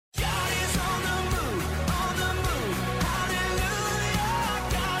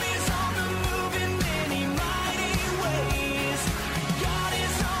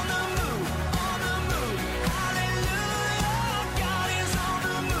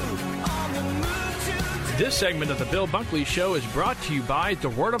This segment of the Bill Bunkley Show is brought to you by the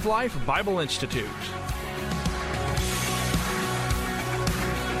Word of Life Bible Institute.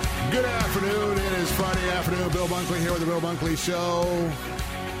 Good afternoon. It is Friday afternoon. Bill Bunkley here with the Bill Bunkley Show.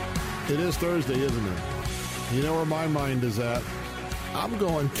 It is Thursday, isn't it? You know where my mind is at? I'm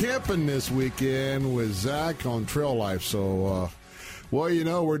going camping this weekend with Zach on Trail Life. So, well, you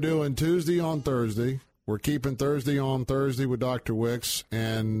know, we're doing Tuesday on Thursday. We're keeping Thursday on Thursday with Dr. Wicks,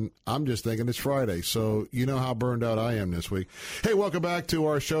 and I'm just thinking it's Friday. So you know how burned out I am this week. Hey, welcome back to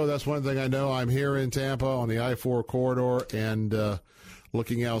our show. That's one thing I know. I'm here in Tampa on the I-4 corridor, and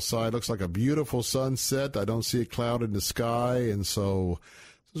looking outside, looks like a beautiful sunset. I don't see a cloud in the sky, and so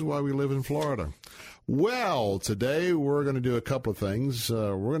this is why we live in Florida. Well, today we're going to do a couple of things.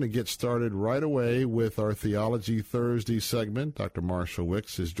 We're going to get started right away with our Theology Thursday segment. Dr. Marshall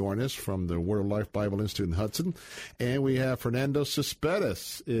Wicks has joined us from the Word of Life Bible Institute in Hudson. And we have Fernando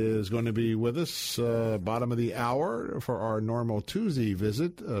Cespedes is going to be with us bottom of the hour for our normal Tuesday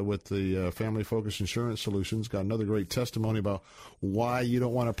visit with the Family Focus Insurance Solutions. Got another great testimony about why you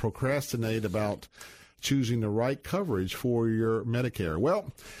don't want to procrastinate about choosing the right coverage for your Medicare.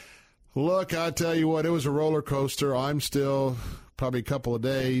 Well, look, I tell you what, it was a roller coaster. I'm still probably a couple of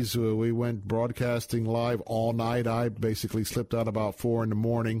days. We went broadcasting live all night. I basically slipped out about 4 in the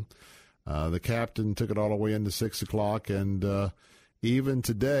morning. The captain took it all the way into 6 o'clock. And even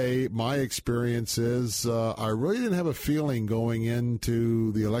today, my experience is I really didn't have a feeling going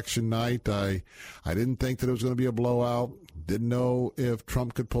into the election night. I didn't think that it was going to be a blowout. Didn't know if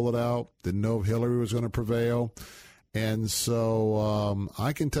Trump could pull it out. Didn't know if Hillary was going to prevail. And so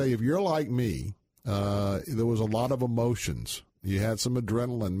I can tell you, if you're like me, there was a lot of emotions. You had some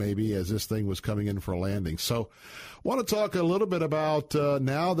adrenaline maybe as this thing was coming in for a landing. So I want to talk a little bit about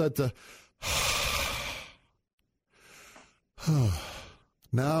now that the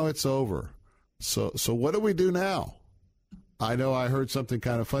now it's over. So what do we do now? I know I heard something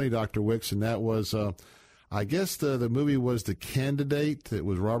kind of funny, Dr. Wicks, and that was I guess the movie was The Candidate. It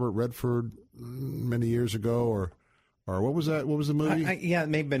was Robert Redford many years ago, or what was that? What was the movie? Yeah, it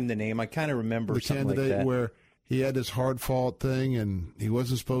may have been the name. I kind of remember The something Candidate, like that. where he had this hard-fought thing, and he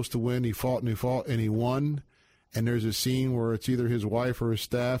wasn't supposed to win. He fought, and he won. And there's a scene where it's either his wife or his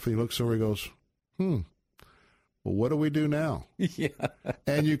staff, and he looks over and he goes, well, what do we do now? Yeah.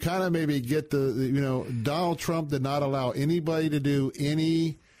 And you kind of maybe get Donald Trump did not allow anybody to do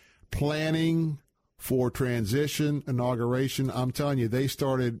any planning for transition, inauguration. I'm telling you,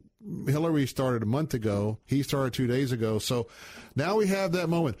 Hillary started a month ago. He started 2 days ago. So now we have that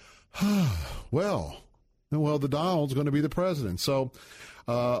moment. Well, the Donald's going to be the president. So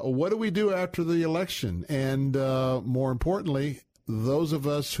what do we do after the election? And more importantly, those of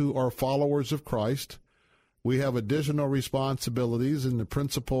us who are followers of Christ, we have additional responsibilities in the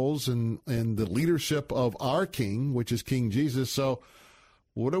principles and the leadership of our King, which is King Jesus. So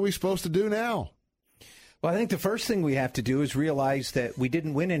what are we supposed to do now? Well, I think the first thing we have to do is realize that we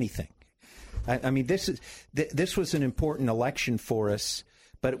didn't win anything. I mean, this was an important election for us,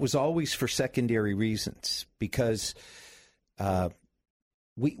 but it was always for secondary reasons because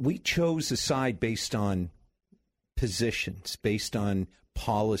we chose a side based on positions, based on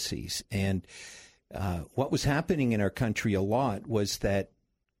policies. And what was happening in our country a lot was that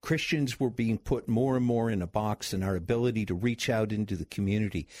Christians were being put more and more in a box, and our ability to reach out into the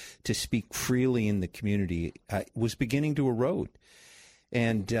community, to speak freely in the community, was beginning to erode.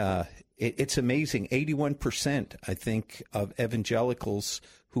 And it's amazing. 81%, I think, of evangelicals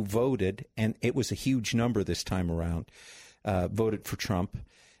who voted, and it was a huge number this time around, voted for Trump.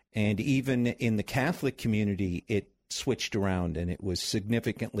 And even in the Catholic community, it switched around, and it was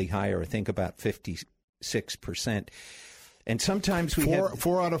significantly higher, I think about 56%. And sometimes we have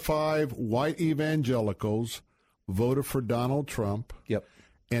 4 out of 5 white evangelicals voted for Donald Trump. Yep.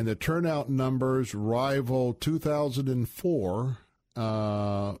 And the turnout numbers rival 2004,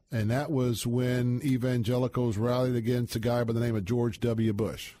 and that was when evangelicals rallied against a guy by the name of George W.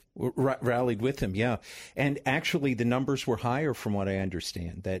 Bush. Rallied with him, yeah. And actually the numbers were higher from what I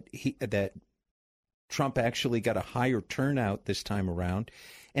understand, that Trump actually got a higher turnout this time around.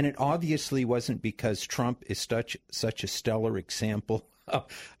 And it obviously wasn't because Trump is such a stellar example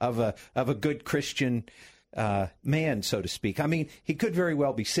of a good Christian man, so to speak. I mean, he could very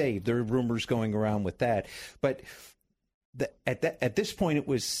well be saved. There are rumors going around with that. But at this point,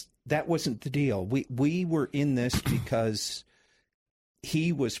 that wasn't the deal. We were in this because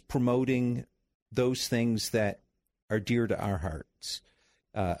he was promoting those things that are dear to our hearts.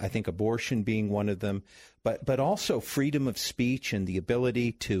 I think abortion being one of them, but also freedom of speech and the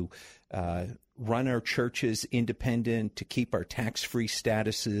ability to run our churches independent, to keep our tax-free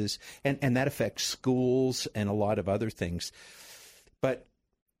statuses, and that affects schools and a lot of other things. But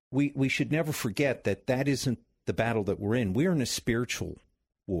we should never forget that isn't the battle that we're in. We're in a spiritual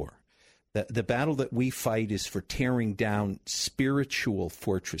war. The battle that we fight is for tearing down spiritual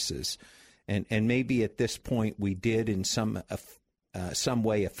fortresses. And maybe at this point we did in some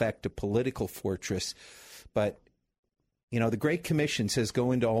way affect a political fortress. But, the Great Commission says,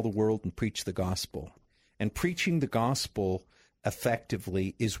 go into all the world and preach the gospel. And preaching the gospel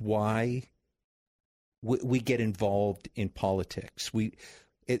effectively is why we get involved in politics.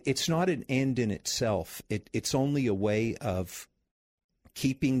 It's not an end in itself. It's only a way of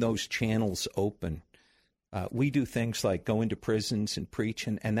keeping those channels open. We do things like go into prisons and preach,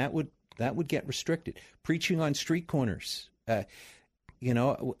 and that would get restricted. Preaching on street corners. There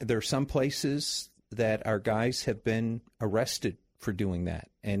are some places that our guys have been arrested for doing that.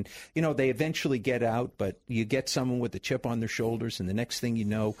 And, they eventually get out, but you get someone with a chip on their shoulders, and the next thing you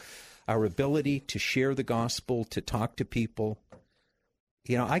know, our ability to share the gospel, to talk to people.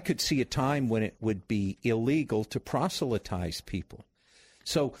 I could see a time when it would be illegal to proselytize people.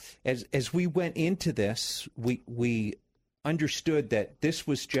 So as we went into this, we understood that this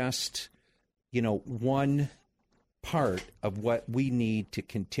was just, one part of what we need to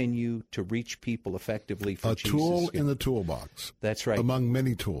continue to reach people effectively for Jesus. A tool in the toolbox. That's right. Among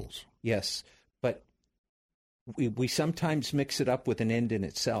many tools. Yes. But we sometimes mix it up with an end in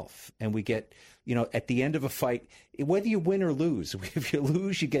itself. And we get, at the end of a fight, whether you win or lose, if you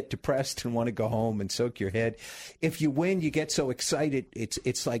lose, you get depressed and want to go home and soak your head. If you win, you get so excited.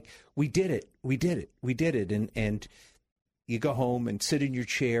 It's like, we did it. And you go home and sit in your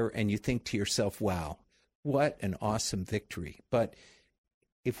chair and you think to yourself, wow, what an awesome victory. But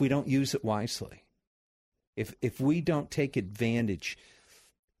if we don't use it wisely, if we don't take advantage,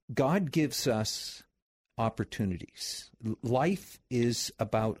 God gives us opportunities. Life is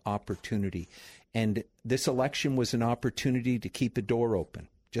about opportunity. And this election was an opportunity to keep a door open.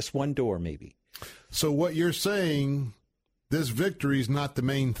 Just one door, maybe. So what you're saying, this victory is not the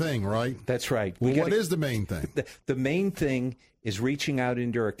main thing, right? That's right. What is the main thing? The main thing is reaching out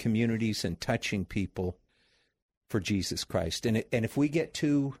into our communities and touching people for Jesus Christ. And if we get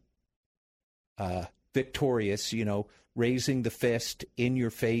too victorious, raising the fist, in your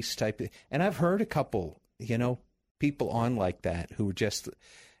face type of, and I've heard a couple, people on like that who were just,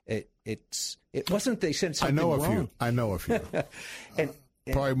 it wasn't, they said something wrong. I know a few. and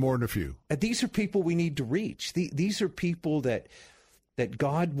probably more than a few. These are people we need to reach. These are people that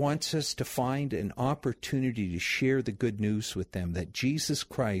God wants us to find an opportunity to share the good news with them, that Jesus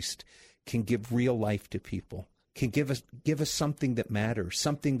Christ can give real life to people, can give us something that matters,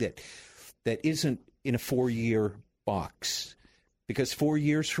 something that isn't in a 4-year box. Because 4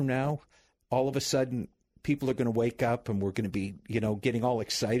 years from now, all of a sudden, people are going to wake up and we're going to be, getting all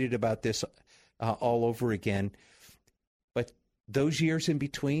excited about this all over again. But those years in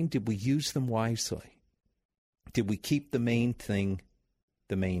between, did we use them wisely? Did we keep the main thing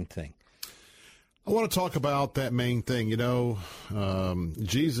the main thing? I want to talk about that main thing.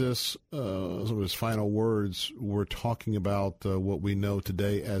 Jesus, some of his final words were talking about what we know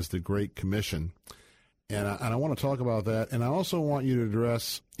today as the Great Commission. And I want to talk about that. And I also want you to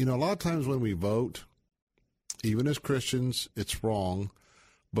address, a lot of times when we vote, even as Christians, it's wrong,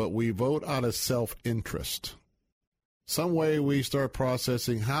 but we vote out of self-interest. Some way we start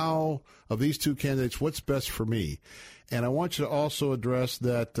processing how, of these two candidates, what's best for me? And I want you to also address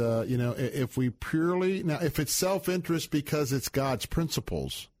that, if we purely, now, if it's self-interest because it's God's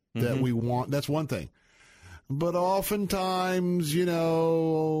principles that we want, that's one thing. But oftentimes,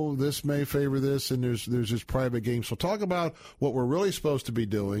 this may favor this, and there's this private game. So talk about what we're really supposed to be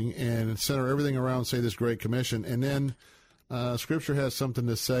doing and center everything around, say, this Great Commission. And then Scripture has something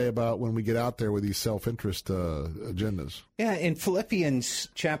to say about when we get out there with these self-interest agendas. Yeah, in Philippians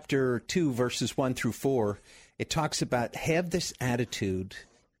chapter 2, verses 1 through 4, it talks about have this attitude,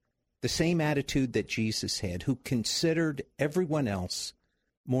 the same attitude that Jesus had, who considered everyone else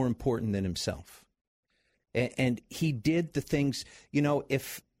more important than himself. And he did the things,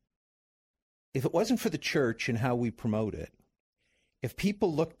 if it wasn't for the church and how we promote it, if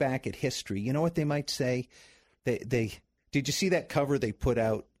people look back at history, you know what they might say? They did you see that cover they put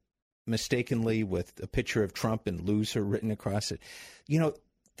out mistakenly with a picture of Trump and loser written across it?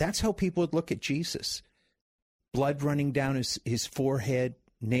 That's how people would look at Jesus. Blood running down his forehead,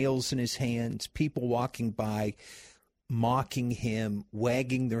 nails in his hands, people walking by, mocking him,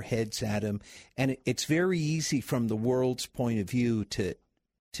 wagging their heads at him. And it's very easy from the world's point of view to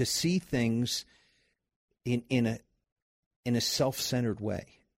see things in a self-centered way.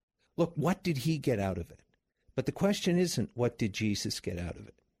 Look, what did he get out of it? But the question isn't, what did Jesus get out of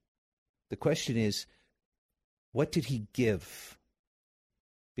it? The question is, what did he give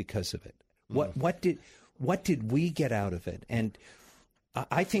because of it? What did we get out of it? And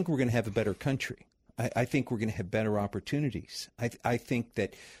I think we're going to have a better country. I think we're going to have better opportunities. I think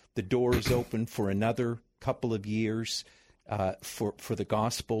that the door is open for another couple of years for the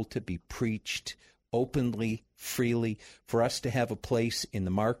gospel to be preached openly, freely, for us to have a place in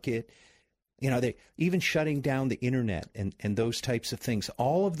the market. You know, they even shutting down the internet and those types of things.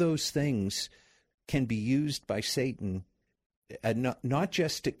 All of those things can be used by Satan, not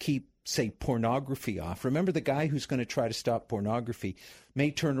just to keep, say, pornography off. Remember, the guy who's going to try to stop pornography may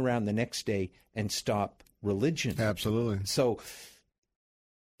turn around the next day and stop religion. Absolutely. So,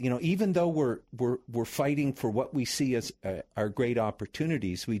 you know, even though we're fighting for what we see as our great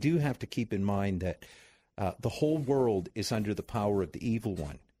opportunities, we do have to keep in mind that the whole world is under the power of the evil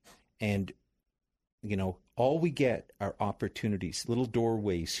one. And, you know, all we get are opportunities, little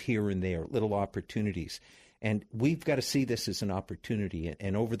doorways here and there, little opportunities. And we've got to see this as an opportunity.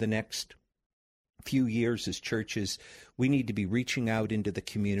 And over the next few years as churches, we need to be reaching out into the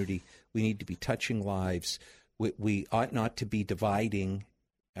community. We need to be touching lives. We ought not to be dividing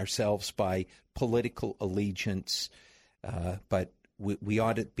ourselves by political allegiance, but we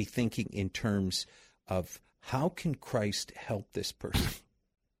ought to be thinking in terms of how can Christ help this person?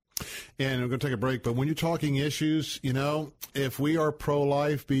 And we're going to take a break, but when you're talking issues, you know, if we are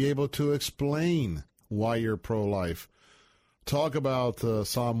pro-life, be able to explain why you're pro-life. Talk about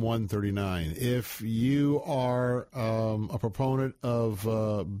Psalm 139. If you are a proponent of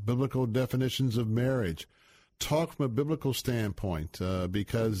biblical definitions of marriage, talk from a biblical standpoint,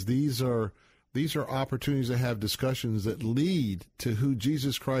 because these are opportunities to have discussions that lead to who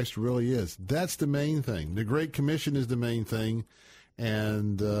Jesus Christ really is. That's the main thing. The Great Commission is the main thing.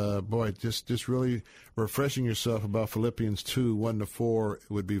 And, boy, just really refreshing yourself about Philippians 2, 1-4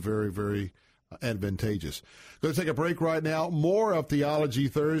 would be very, very advantageous. Going to take a break right now. More of Theology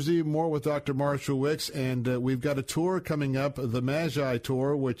Thursday, more with Dr. Marshall Wicks, and we've got a tour coming up, the Magi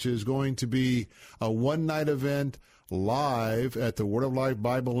Tour, which is going to be a one-night event live at the Word of Life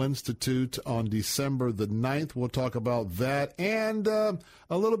Bible Institute on December the 9th. We'll talk about that and a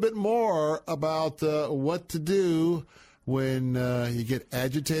little bit more about what to do when you get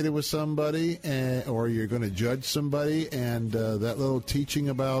agitated with somebody or you're going to judge somebody, and that little teaching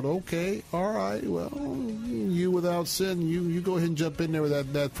about, okay, all right, well, you without sin, you go ahead and jump in there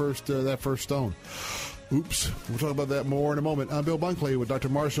with that first stone. Oops. We'll talk about that more in a moment. I'm Bill Bunkley with Dr.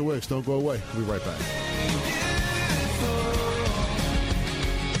 Marshall Wicks. Don't go away. We'll be right back.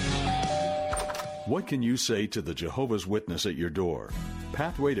 What can you say to the Jehovah's Witness at your door?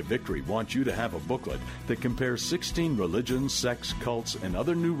 Pathway to Victory wants you to have a booklet that compares 16 religions, sects, cults, and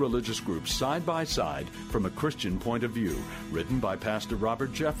other new religious groups side by side from a Christian point of view, written by Pastor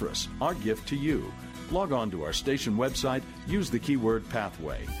Robert Jeffress. Our gift to you. Log on to our station website, use the keyword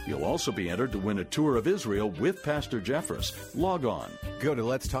Pathway. You'll also be entered to win a tour of Israel with Pastor Jeffress. Log on. Go to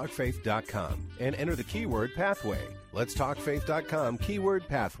letstalkfaith.com and enter the keyword Pathway. letstalkfaith.com, keyword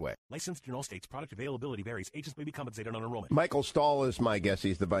Pathway. Licensed in all states. Product availability varies. Agents may be compensated on enrollment. Michael Stahl is my guest.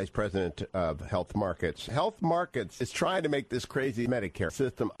 He's the vice president of Health Markets. Health Markets is trying to make this crazy Medicare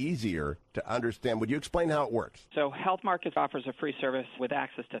system easier to understand. Would you explain how it works? So Health Markets offers a free service with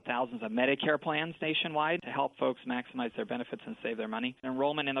access to thousands of Medicare plans nationwide to help folks maximize their benefits and save their money.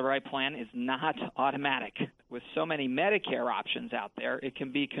 Enrollment in the right plan is not automatic. With so many Medicare options out there, it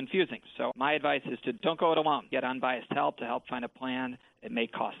can be confusing. So my advice is to don't go it alone. Get unbiased help to help find a plan. It may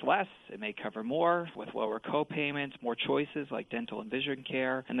cost less, it may cover more, with lower co-payments, more choices like dental and vision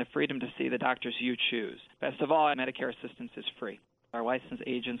care, and the freedom to see the doctors you choose. Best of all, Medicare assistance is free. Our licensed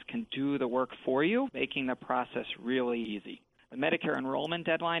agents can do the work for you, making the process really easy. The Medicare enrollment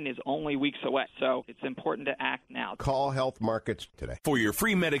deadline is only weeks away, so it's important to act now. Call Health Markets today. For your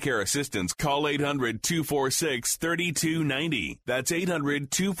free Medicare assistance, call 800-246-3290. That's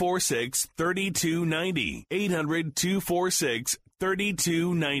 800-246-3290.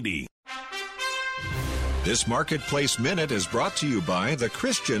 800-246-3290. This Marketplace Minute is brought to you by the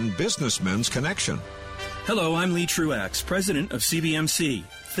Christian Businessmen's Connection. Hello, I'm Lee Truax, president of CBMC.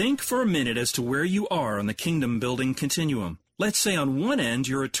 Think for a minute as to where you are on the kingdom building continuum. Let's say on one end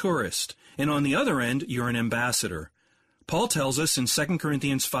you're a tourist, and on the other end you're an ambassador. Paul tells us in 2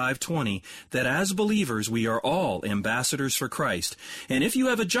 Corinthians 5:20 that as believers we are all ambassadors for Christ. And if you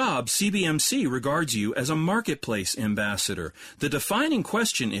have a job, CBMC regards you as a marketplace ambassador. The defining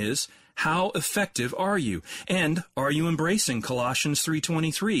question is, How effective are you? And are you embracing Colossians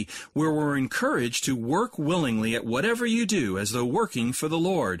 3:23, where we're encouraged to work willingly at whatever you do as though working for the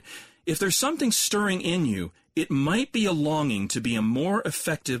Lord? If there's something stirring in you, it might be a longing to be a more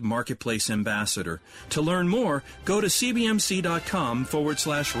effective marketplace ambassador. To learn more, go to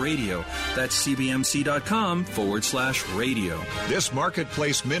cbmc.com/radio. That's cbmc.com/radio. This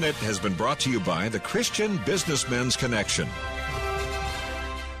Marketplace Minute has been brought to you by the Christian Businessmen's Connection.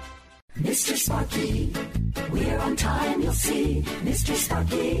 Mr. Sparky, we're on time, you'll see. Mr.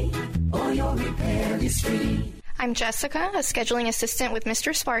 Sparky, all your repair is free. I'm Jessica, a scheduling assistant with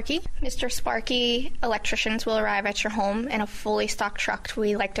Mr. Sparky. Mr. Sparky electricians will arrive at your home in a fully stocked truck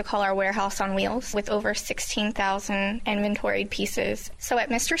we like to call our warehouse on wheels with over 16,000 inventoried pieces. So at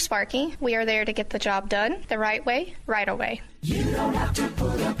Mr. Sparky, we are there to get the job done the right way, right away. You don't have to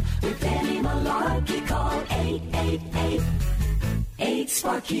put up with any malarkey. Call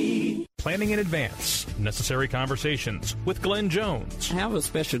 888-8-SPARKY. Planning in advance. Necessary Conversations with Glenn Jones. I have a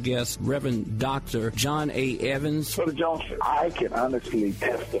special guest, Reverend Dr. John A. Evans. Brother Jones, I can honestly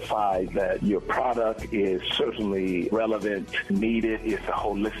testify that your product is certainly relevant, needed. It's a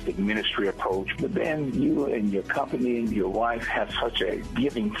holistic ministry approach. But then you and your company and your wife have such a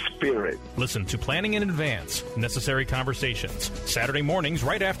giving spirit. Listen to Planning in Advance. Necessary Conversations. Saturday mornings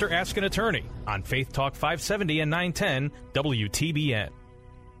right after Ask an Attorney on Faith Talk 570 and 910 WTBN.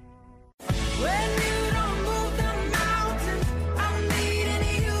 When you don't move the mountains, I'm needing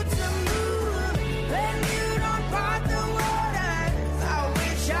you to move. When you don't part the waters, I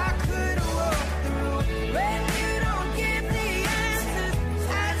wish I could walk through. When you don't give the answers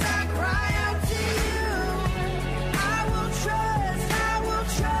as I cry out to you, I will trust, I will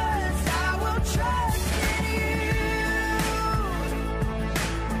trust, I will trust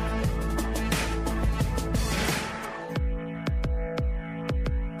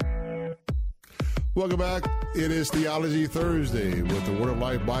Welcome back. It is Theology Thursday with the Word of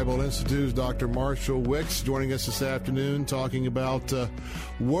Life Bible Institute's Dr. Marshall Wicks joining us this afternoon talking about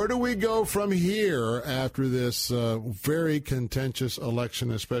where do we go from here after this very contentious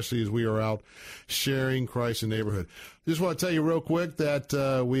election, especially as we are out sharing Christ in the neighborhood. Just want to tell you real quick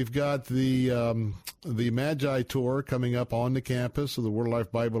that we've got the Magi Tour coming up on the campus of the Word of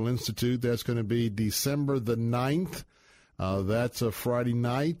Life Bible Institute. That's going to be December the 9th. That's a Friday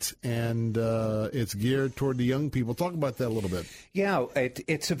night, and it's geared toward the young people. Talk about that a little bit. Yeah,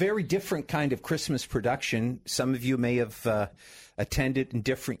 it's a very different kind of Christmas production. Some of you may have attended in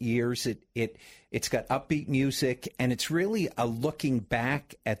different years. It's got upbeat music, and it's really a looking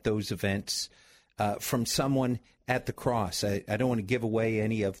back at those events from someone at the cross. I don't want to give away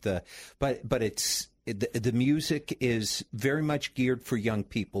any of the, but it's. The music is very much geared for young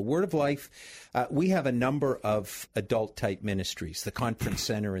people. Word of Life, we have a number of adult-type ministries, the Conference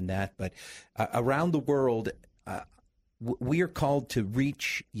Center and that, but around the world, we are called to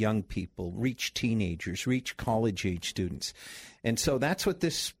reach young people, reach teenagers, reach college-age students. And so that's what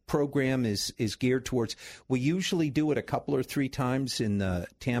this program is geared towards. We usually do it a couple or three times in the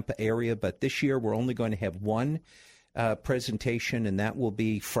Tampa area, but this year we're only going to have one presentation, and that will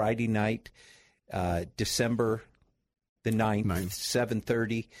be Friday night, December the 9th.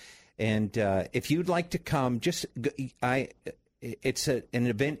 7:30. And if you'd like to come, it's an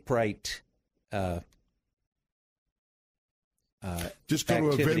Eventbrite just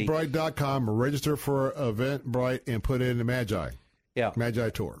go activity. to Eventbrite.com, register for Eventbrite, and put in the Magi. Yeah.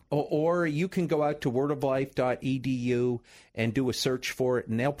 Magi Tour. Or you can go out to wordoflife.edu and do a search for it,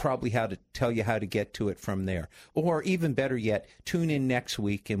 and they'll probably tell you how to get to it from there. Or even better yet, tune in next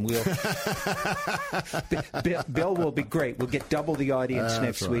week, and we'll Bill will be great. We'll get double the audience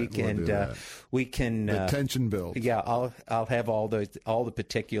next week, and we can the tension builds. Yeah, I'll have all the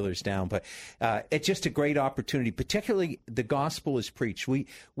particulars down, but it's just a great opportunity. Particularly, the gospel is preached. We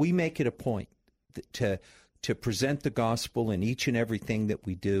make it a point to present the gospel in each and everything that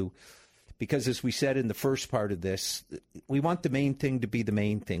we do. Because as we said in the first part of this, we want the main thing to be the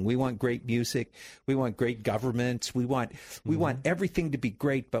main thing. We want great music. We want great governments. We want everything to be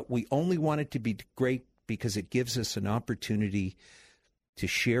great, but we only want it to be great because it gives us an opportunity to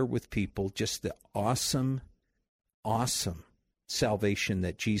share with people just the awesome, awesome salvation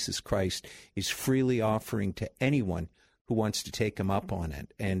that Jesus Christ is freely offering to anyone who wants to take him up on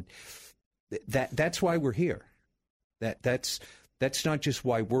it. And that's why we're here. That's not just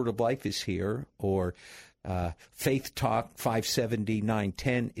why Word of Life is here or Faith Talk 570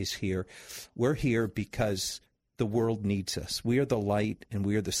 910 is here. We're here because the world needs us. We are the light and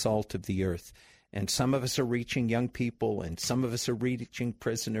we are the salt of the earth. And some of us are reaching young people, and some of us are reaching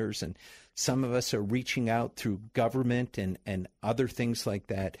prisoners, and some of us are reaching out through government and other things like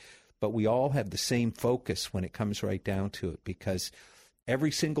that. but we all have the same focus when it comes right down to it, because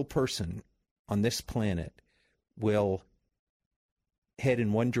every single person on this planet will head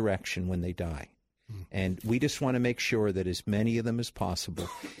in one direction when they die. And we just want to make sure that as many of them as possible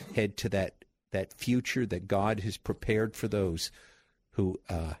head to that future that God has prepared for those who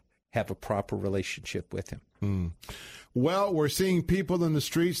have a proper relationship with him. Well, we're seeing people in the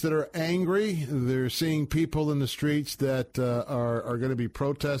streets that are angry. They're seeing people in the streets that are going to be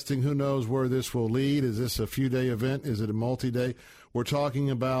protesting. Who knows where this will lead? Is this a few-day event? Is it a multi-day? We're talking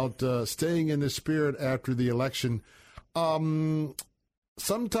about staying in the spirit after the election.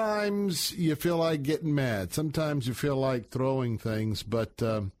 Sometimes you feel like getting mad. Sometimes you feel like throwing things. But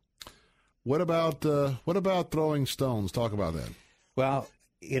what about throwing stones? Talk about that. Well,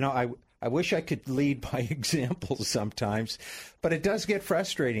 I wish I could lead by example sometimes, but it does get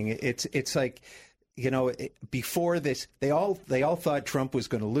frustrating. It's like, before this, they all thought Trump was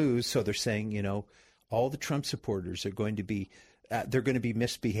going to lose, so they're saying, all the Trump supporters are going to be they're going to be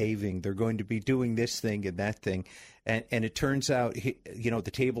misbehaving. They're going to be doing this thing and that thing. And it turns out,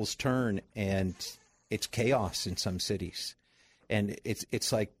 the tables turn and it's chaos in some cities. And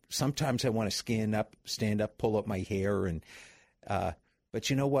it's like sometimes I want to stand up, pull up my hair. But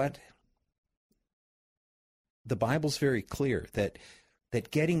you know what? The Bible's very clear that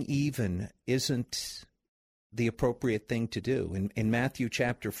getting even isn't the appropriate thing to do. In Matthew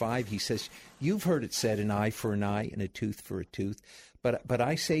chapter 5, he says, you've heard it said, an eye for an eye and a tooth for a tooth. But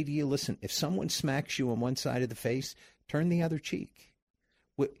I say to you, listen, if someone smacks you on one side of the face, turn the other cheek.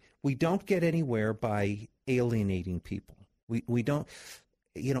 We don't get anywhere by alienating people. We don't,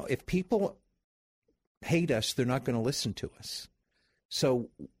 if people hate us, they're not going to listen to us. So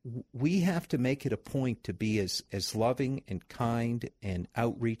we have to make it a point to be as loving and kind and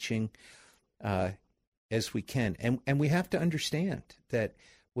outreaching as we can. And we have to understand that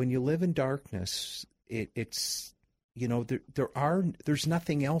when you live in darkness, it's there's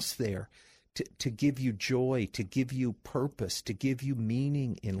nothing else there to give you joy, to give you purpose, to give you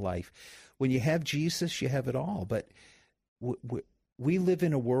meaning in life. When you have Jesus, you have it all. But we live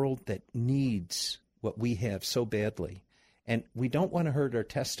in a world that needs what we have so badly. And we don't want to hurt our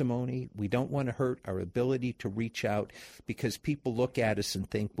testimony. We don't want to hurt our ability to reach out, because people look at us and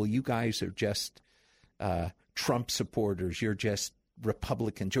think, well, you guys are just Trump supporters. You're just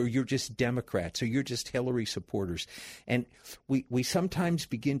Republicans, or you're just Democrats, or you're just Hillary supporters. And we sometimes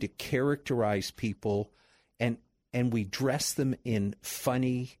begin to characterize people and we dress them in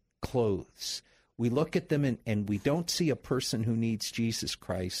funny clothes. We look at them and we don't see a person who needs Jesus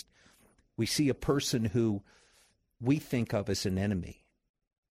Christ. We see a person who we think of as an enemy.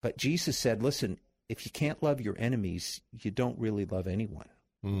 But Jesus said, listen, if you can't love your enemies, you don't really love anyone.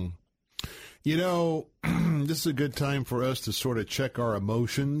 This is a good time for us to sort of check our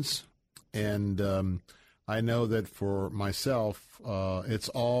emotions. And I know that for myself, it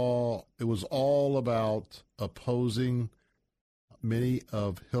was all about opposing many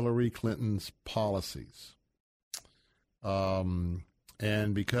of Hillary Clinton's policies.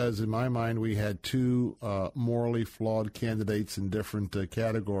 And because in my mind we had two morally flawed candidates in different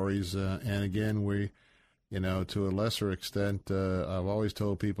categories, and again to a lesser extent, I've always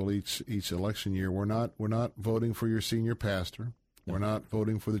told people each election year we're not voting for your senior pastor, no. We're not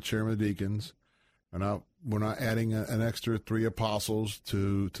voting for the chairman of deacons, we're not adding an extra 3 apostles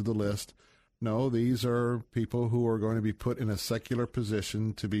to the list. No, these are people who are going to be put in a secular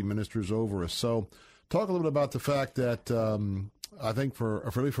position to be ministers over us. So, talk a little bit about the fact that. I think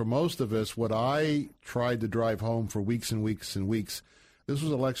for most of us, what I tried to drive home for weeks and weeks and weeks, this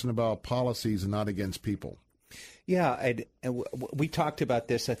was an election about policies and not against people. Yeah, we talked about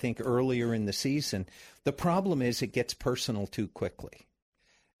this, I think, earlier in the season. The problem is it gets personal too quickly.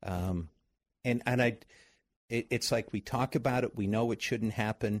 It's like we talk about it, we know it shouldn't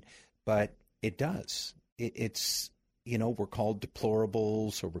happen, but it does. It's we're called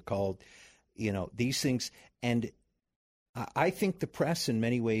deplorables, or we're called, these things. And I think the press in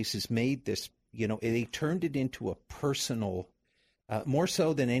many ways has made this, they turned it into a personal, more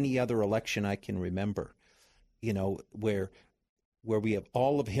so than any other election I can remember, where we have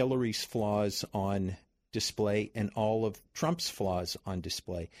all of Hillary's flaws on display and all of Trump's flaws on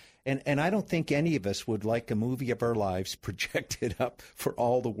display. And I don't think any of us would like a movie of our lives projected up for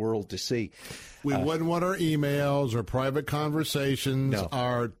all the world to see. We wouldn't want our emails or private conversations,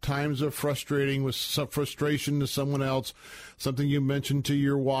 our times of frustration to someone else, something you mentioned to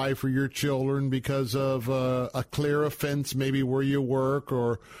your wife or your children because of a clear offense, maybe where you work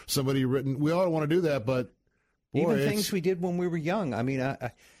or somebody written. We all want to do that, but boy, even things we did when we were young. I mean,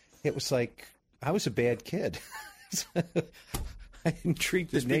 it was like I was a bad kid. and treat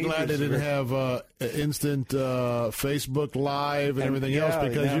the Just be neighbors. glad they didn't have instant Facebook Live and everything else,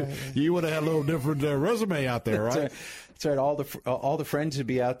 because you would have had a little different resume out there, right? That's right. All the friends would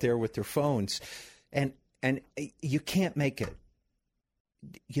be out there with their phones, and you can't make it.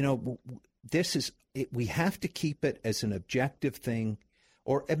 You know, we have to keep it as an objective thing,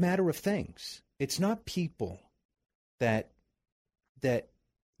 or a matter of things. It's not people that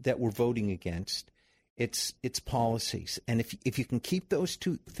we're voting against. It's policies. And if you can keep those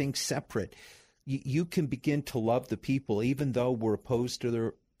two things separate, you can begin to love the people, even though we're opposed to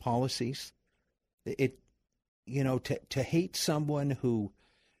their policies. To hate someone who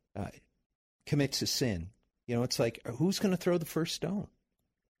commits a sin, it's like, who's going to throw the first stone?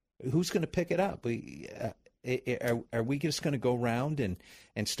 Who's going to pick it up? Are we just going to go around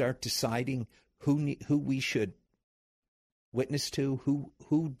and start deciding who we should witness to,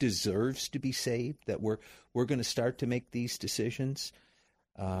 who deserves to be saved? That we're going to start to make these decisions.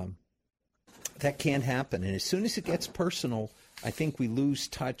 That can't happen. And as soon as it gets personal, I think we lose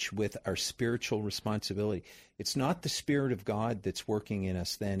touch with our spiritual responsibility. It's not the Spirit of God that's working in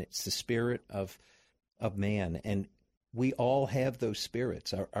us then. It's the spirit of man. And we all have those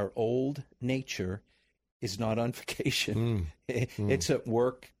spirits. Our old nature is not on vacation. It's at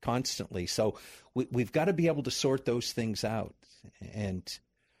work constantly. So we've got to be able to sort those things out. And,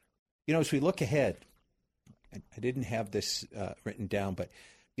 as we look ahead, I didn't have this written down, but,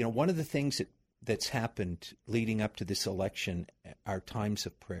 one of the things that's happened leading up to this election are times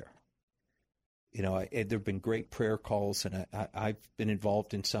of prayer. There have been great prayer calls, and I've been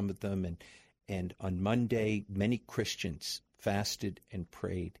involved in some of them. And on Monday, many Christians fasted and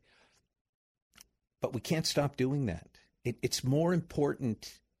prayed. But we can't stop doing that. It's more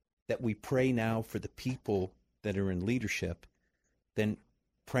important that we pray now for the people that are in leadership than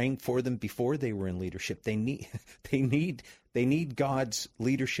praying for them before they were in leadership. They need God's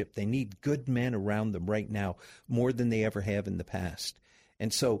leadership. They need good men around them right now more than they ever have in the past.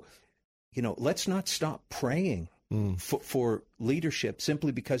 And so, let's not stop praying for leadership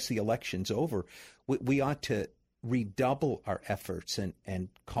simply because the election's over. We ought to redouble our efforts and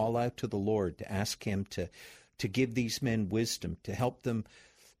call out to the Lord to ask him to give these men wisdom, to help them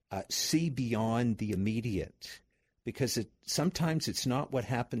see beyond the immediate, because sometimes it's not what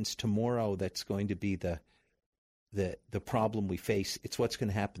happens tomorrow that's going to be the problem we face. It's what's going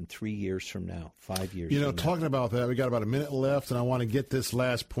to happen 3 years from now, 5 years from now. Talking about that, we got about a minute left, and I want to get this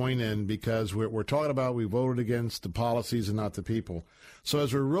last point in, because we're talking about we voted against the policies and not the people. So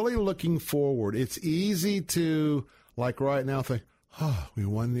as we're really looking forward, it's easy to, like right now, think, we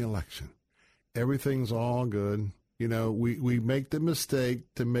won the election. Everything's all good. We make the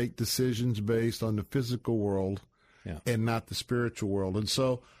mistake to make decisions based on the physical world and not the spiritual world. And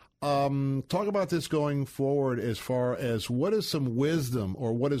so talk about this going forward, as far as what is some wisdom,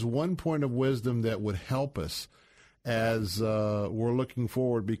 or what is one point of wisdom that would help us as we're looking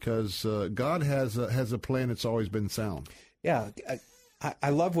forward, because God has a plan that's always been sound. Yeah,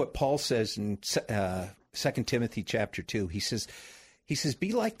 I love what Paul says in 2 Timothy chapter 2. He says,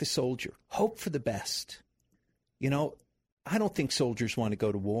 be like the soldier, hope for the best. I don't think soldiers want to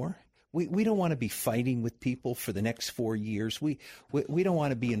go to war. We don't want to be fighting with people for the next 4 years. We don't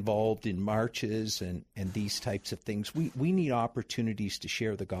want to be involved in marches and these types of things. We need opportunities to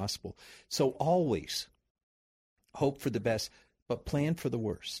share the gospel. So always hope for the best, but plan for the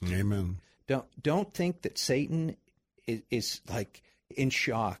worst. Amen. Don't think that Satan is like in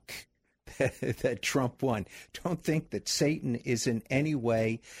shock that Trump won. Don't think that Satan is in any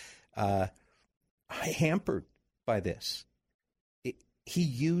way hampered by this. He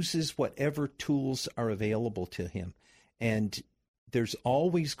uses whatever tools are available to him. And there's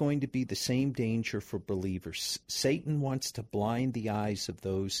always going to be the same danger for believers. Satan wants to blind the eyes of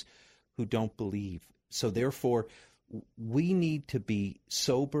those who don't believe. So therefore, we need to be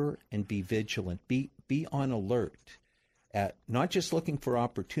sober and be vigilant, be on alert, at not just looking for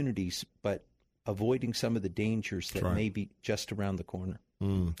opportunities, but avoiding some of the dangers that may be just around the corner.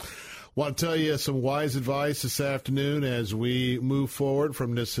 Want to tell you some wise advice this afternoon as we move forward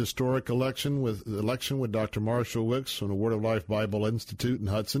from this historic election with Dr. Marshall Wicks from the Word of Life Bible Institute in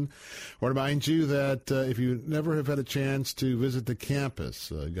Hudson. I want to remind you that if you never have had a chance to visit the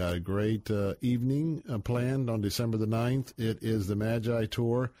campus, got a great evening planned on December the 9th. It is the Magi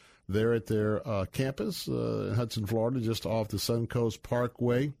Tour there at their campus in Hudson, Florida, just off the Suncoast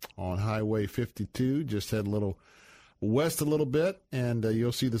Parkway on Highway 52. Just had a little west a little bit, and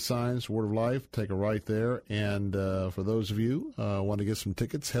you'll see the signs, Word of Life. Take a right there. And for those of you who want to get some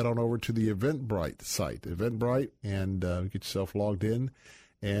tickets, head on over to the Eventbrite site, Eventbrite, and get yourself logged in.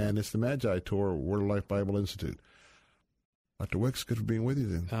 And it's the Magi Tour, Word of Life Bible Institute. Dr. Wicks, good for being with you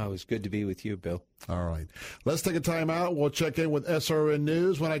then. Oh, it was good to be with you, Bill. All right. Let's take a time out. We'll check in with SRN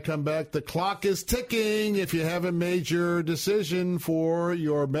News. When I come back, the clock is ticking. If you haven't made your decision for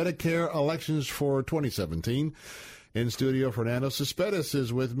your Medicare elections for 2017, in studio, Fernando Cespedes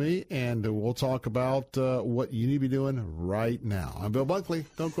is with me, and we'll talk about what you need to be doing right now. I'm Bill Bunkley.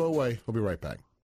 Don't go away. We'll be right back.